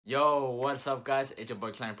Yo, what's up guys? It's your boy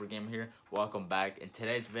Clan Per Game here. Welcome back. In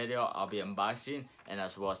today's video, I'll be unboxing and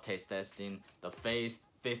as well as taste testing the FaZe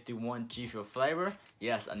 51 GFUEL flavor.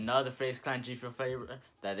 Yes, another FaZe Clan GFUEL flavor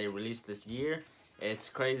that they released this year. It's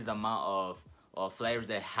crazy the amount of flavors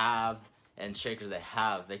they have and shakers they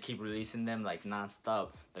have. They keep releasing them like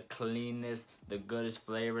non-stop. The cleanest, the goodest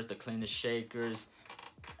flavors, the cleanest shakers,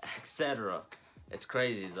 etc. It's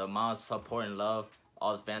crazy the amount of support and love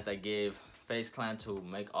all the fans that gave FaZe Clan to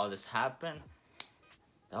make all this happen.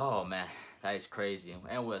 Oh man, that is crazy.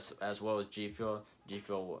 And as well as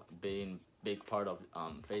GFUEL being big part of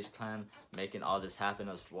FaZe Clan making all this happen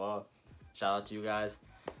as well. Shout out to you guys.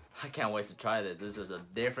 I can't wait to try this. This is a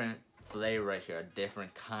different flavor right here, a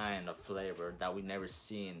different kind of flavor that we never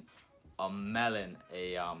seen. A melon,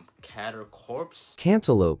 a catter corpse,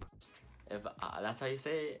 cantaloupe. if that's how you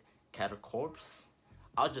say it, catter corpse.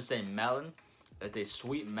 I'll just say melon. It's a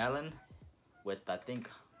sweet melon with I think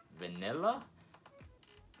vanilla.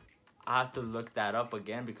 I have to look that up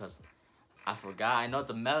again because I forgot. I know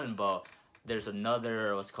it's a melon, but there's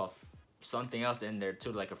another what's called something else in there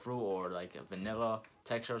too, like a fruit or like a vanilla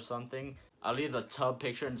texture or something. I'll leave the tub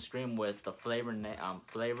picture in the screen with the flavor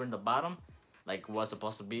flavor in the bottom, like what's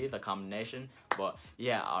supposed to be the combination. But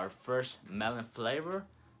yeah, our first melon flavor.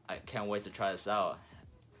 I can't wait to try this out.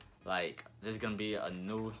 Like this is gonna be a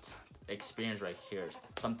new experience right here,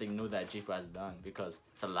 something new that GFUEL has done because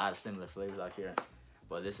it's a lot of similar flavors out here,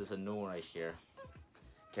 but this is a new one right here.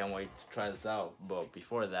 Can't wait to try this out. But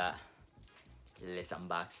before that, let's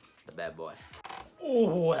unbox the bad boy.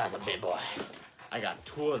 Oh, that's a big boy. I got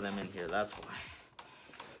two of them in here, that's why.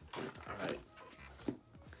 All right,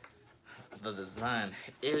 the design,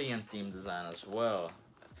 alien themed design as well.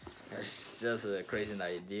 It's just a crazy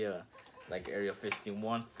idea, like Area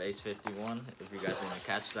 51, FaZe 51, if you guys didn't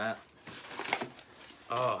catch that.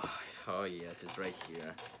 Oh yes, it's right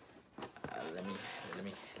here. Let me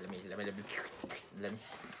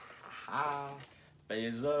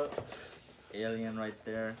phase up. Alien right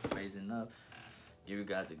there, phasing up. Give you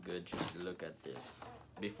guys a good juicy look at this.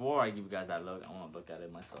 Before I give you guys that look, I want to look at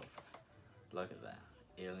it myself. Look at that.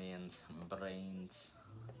 Aliens, brains,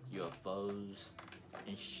 UFOs,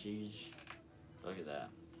 and sheesh. Look at that.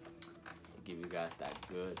 Give you guys that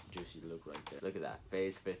good juicy look right there. Look at that,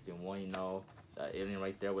 FaZe 51, you know, the alien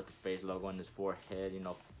right there with the FaZe logo on his forehead, you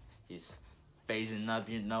know, he's phasing up,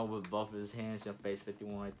 you know, with both of his hands, you know, FaZe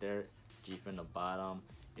 51 right there, GFUEL in the bottom.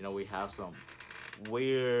 You know, we have some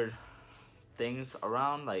weird things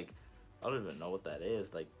around, like, I don't even know what that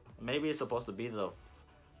is. Like, maybe it's supposed to be the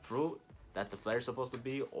fruit that the flare's supposed to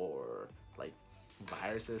be, or like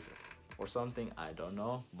viruses or something, I don't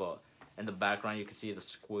know. But in the background you can see the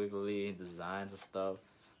squiggly designs and stuff,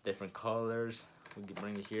 different colors. We can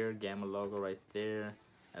bring it here, gamma logo right there,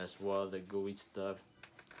 and as well the gooey stuff.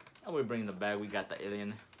 And we bring the bag, we got the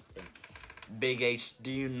alien big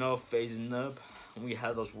HD, you know, phasing up. And we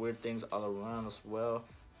have those weird things all around as well.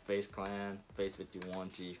 FaZe Clan, FaZe 51,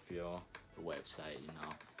 GFUEL, the website, you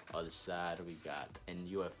know. Other side we got an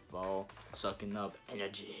UFO sucking up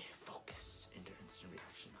energy, focus, endurance, and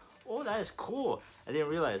reaction. Oh, that is cool. I didn't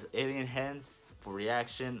realize alien hands for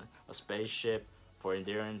reaction, a spaceship for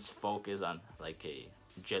endurance, focus on like a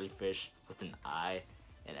jellyfish with an eye,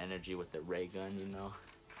 and energy with the ray gun, you know.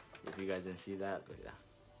 If you guys didn't see that, look at that.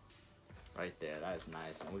 Right there, that is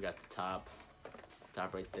nice. And we got the top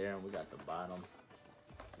right there, and we got the bottom.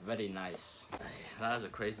 Very nice. That is a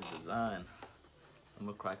crazy design. I'm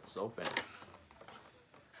gonna crack this open.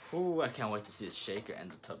 Ooh, I can't wait to see the shaker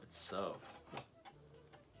and the tub itself.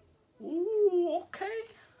 Ooh, okay.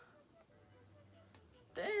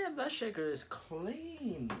 Damn, that shaker is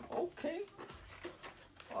clean. Okay.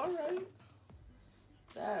 Alright.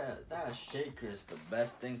 That shaker is the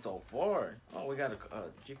best thing so far. Oh, we got a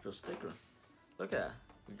GFUEL sticker. Look at that.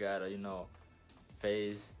 We got a, you know,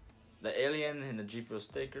 FaZe, the alien and the GFUEL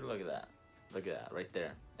sticker. Look at that. Look at that right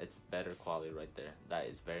there. It's better quality right there. That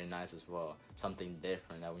is very nice as well. Something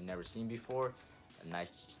different that we never seen before. A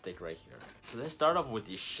nice stick right here. So let's start off with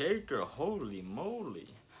the shaker. Holy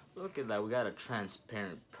moly. Look at that. We got a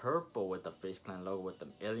transparent purple with the FaZe Clan logo with the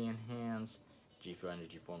alien hands. GFUEL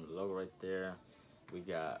Energy Formula logo right there. We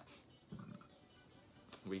got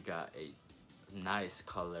a nice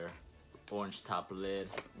color. Orange top lid.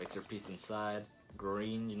 Mixer piece inside.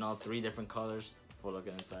 Green, you know, 3 different colors before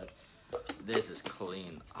looking inside. This is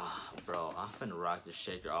clean. Ah, bro, I'm finna rock the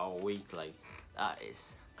shaker all week. Like, that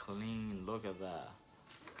is clean. Look at that.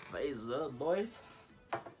 Phase up, boys.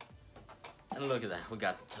 And look at that. We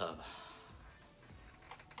got the tub.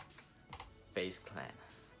 FaZe Clan.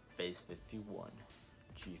 FaZe 51.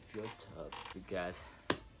 GFUEL tub. You guys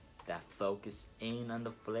that focus in on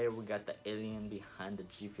the flavor. We got the alien behind the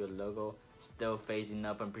GFUEL logo, still phasing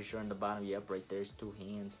up. I'm pretty sure on the bottom. Yep, right there's two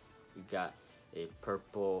hands. We got a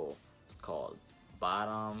purple, it's called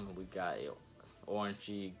bottom. We got a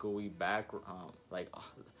orangey gooey background,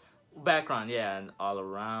 background, yeah, and all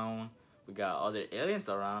around. We got other aliens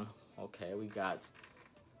around. Okay, we got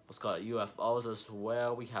what's called UFOs as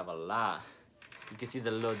well. We have a lot. You can see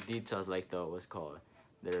the little details, like the what's called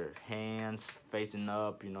their hands facing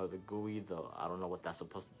up. You know, the gooey, I don't know what that's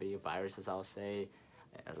supposed to be. Viruses, I'll say.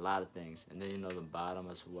 A lot of things. And then you know the bottom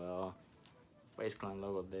as well. FaZe Clan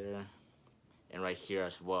logo there, and right here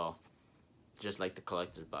as well. Just like the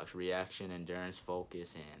collector's box, reaction, endurance,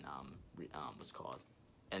 focus, and what's called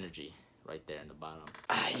energy, right there in the bottom.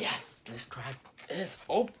 Ah yes, this crack is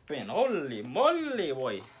open. Holy moly,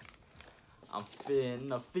 boy! I'm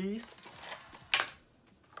finna feast.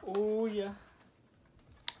 Oh yeah.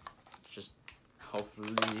 Just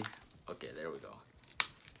hopefully. Okay, there we go.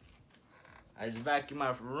 I just vacuumed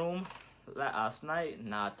my room last night.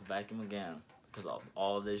 Not to vacuum again because of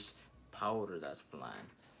all this powder that's flying.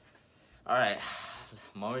 All right,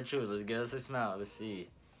 moment truth. Let's give us a smell. Let's see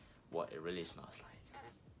what it really smells like.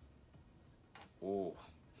 Ooh.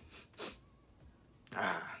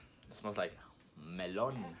 It smells like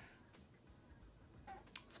melon.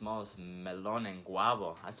 It smells melon and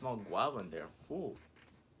guava. I smell guava in there. Ooh.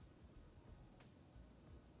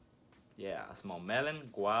 Yeah, I smell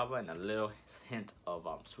melon, guava, and a little hint of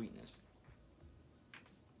sweetness.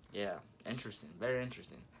 Yeah, interesting. Very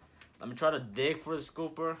interesting. Let me try to dig for the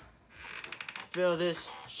scooper. Fill this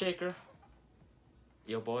shaker.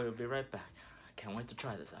 Yo boy will be right back. I can't wait to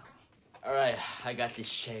try this out. Alright, I got this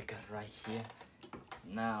shaker right here.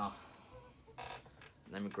 Now,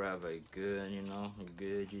 let me grab a good, a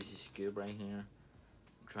good juicy scoop right here.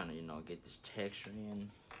 I'm trying to, get this texture in.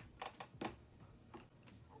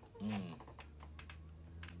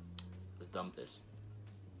 Let's dump this.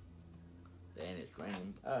 Then it's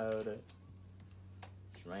raining powder.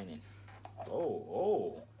 It's raining.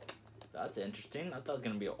 Oh. That's interesting. I thought it was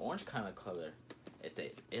gonna be an orange kind of color. It's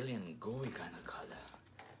a alien gooey kind of color.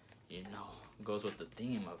 Goes with the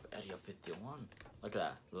theme of Area 51. Look at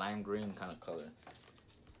that, lime green kind of color.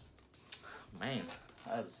 Man,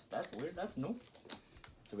 that's weird. That's new.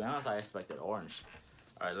 To be honest, I expected orange.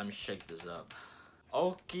 All right, let me shake this up.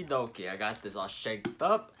 Okie dokie, I got this all shaked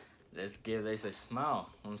up. Let's give this a smell.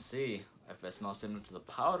 Let's see if it smells similar to the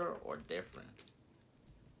powder or different.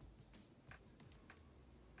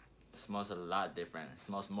 Smells a lot different. It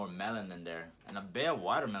smells more melon in there, and a bit of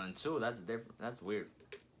watermelon too. That's different. That's weird.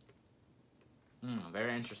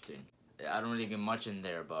 Very interesting. I don't really get much in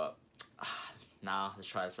there, but now let's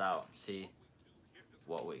try this out. See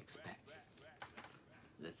what we expect.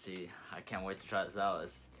 Let's see. I can't wait to try this out.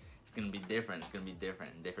 It's gonna be different. It's gonna be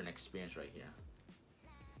different. Different experience right here.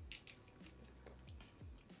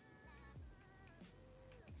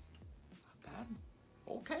 Not bad.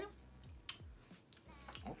 Okay.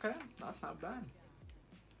 Okay, that's not bad.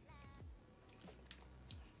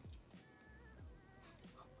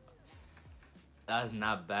 That's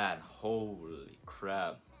not bad. Holy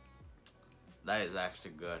crap. That is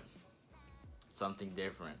actually good. Something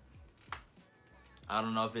different. I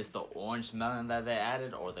don't know if it's the orange melon that they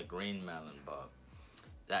added or the green melon, but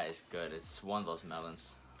that is good. It's one of those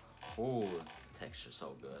melons. Ooh, texture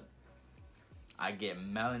so good. I get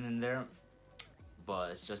melon in there,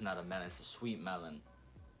 but it's just not a melon. It's a sweet melon.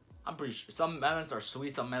 I'm pretty sure some melons are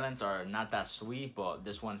sweet, some melons are not that sweet, but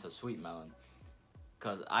this one's a sweet melon.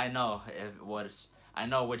 Cause I know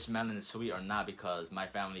which melon is sweet or not because my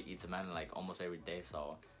family eats a melon like almost every day,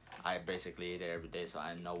 so I basically eat it every day, so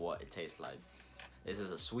I know what it tastes like. This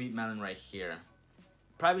is a sweet melon right here.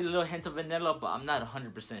 Probably a little hint of vanilla, but I'm not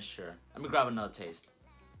 100% sure. Let me grab another taste.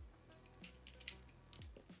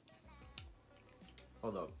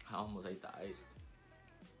 Hold up, I almost ate the ice.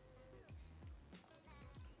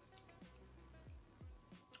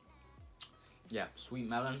 Yeah, sweet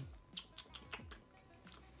melon.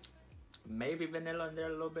 Maybe vanilla in there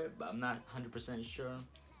a little bit, but I'm not 100% sure.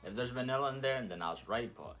 If there's vanilla in there, then I was right,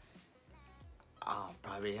 but I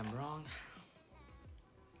probably am wrong.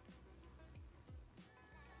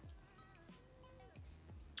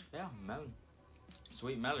 Yeah, melon.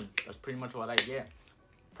 Sweet melon. That's pretty much what I get.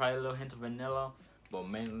 Probably a little hint of vanilla, but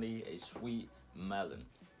mainly a sweet melon.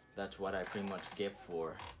 That's what I pretty much get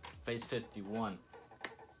for FaZe 51.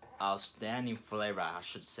 Outstanding flavor, I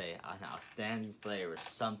should say. An outstanding flavor.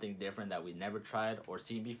 Something different that we never tried or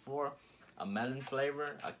seen before. A melon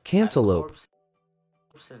flavor. A cantaloupe,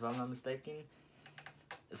 if I'm not mistaken.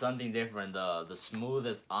 Something different. The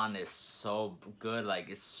smoothest on is so good. Like,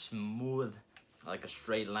 it's smooth, like a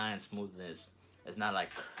straight line smoothness. It's not like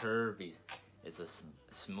curvy. It's a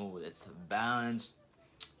smooth. It's balanced.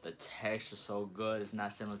 The texture's so good. It's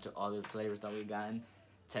not similar to other flavors that we gotten.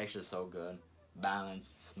 Texture's so good.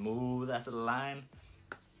 Balanced, smooth as a line.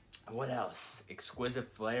 What else? Exquisite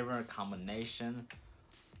flavor combination.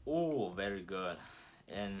 Ooh, very good.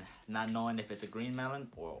 And not knowing if it's a green melon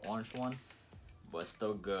or orange one, but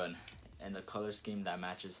still good. And the color scheme that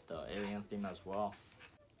matches the alien theme as well.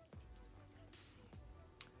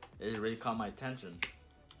 It really caught my attention.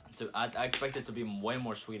 I expect it to be way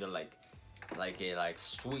more sweeter, like a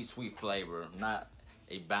sweet flavor, not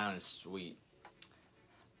a balanced sweet.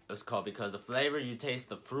 It's called because the flavor you taste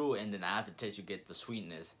the fruit and then aftertaste you get the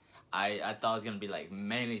sweetness. I thought it was gonna be like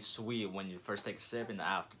mainly sweet when you first take a sip and the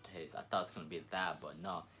aftertaste. I thought it's gonna be that, but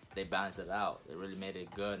no, they balanced it out. They really made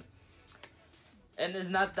it good. And it's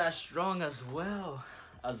not that strong as well.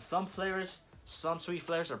 As some flavors, some sweet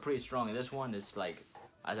flavors are pretty strong. And this one is like,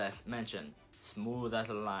 as I mentioned, smooth as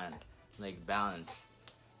a line, like balanced,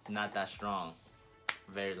 not that strong,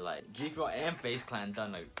 very light. GFUEL and FaZe Clan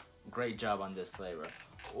done a great job on this flavor.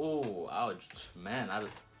 Oh, ouch, man, I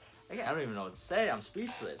don't even know what to say. I'm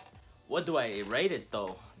speechless. What do I rate it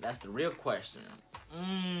though? That's the real question.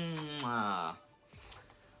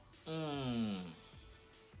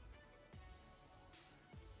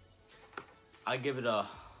 I give it a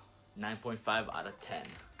 9.5 out of 10.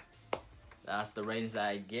 That's the ratings that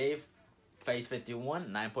I gave. FaZe 51,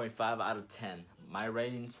 9.5 out of 10. My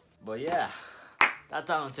ratings. But yeah, that's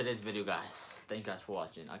all on today's video, guys. Thank you guys for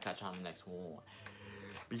watching. I'll catch you on the next one.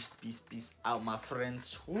 Peace out, my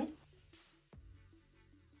friends. Whoop.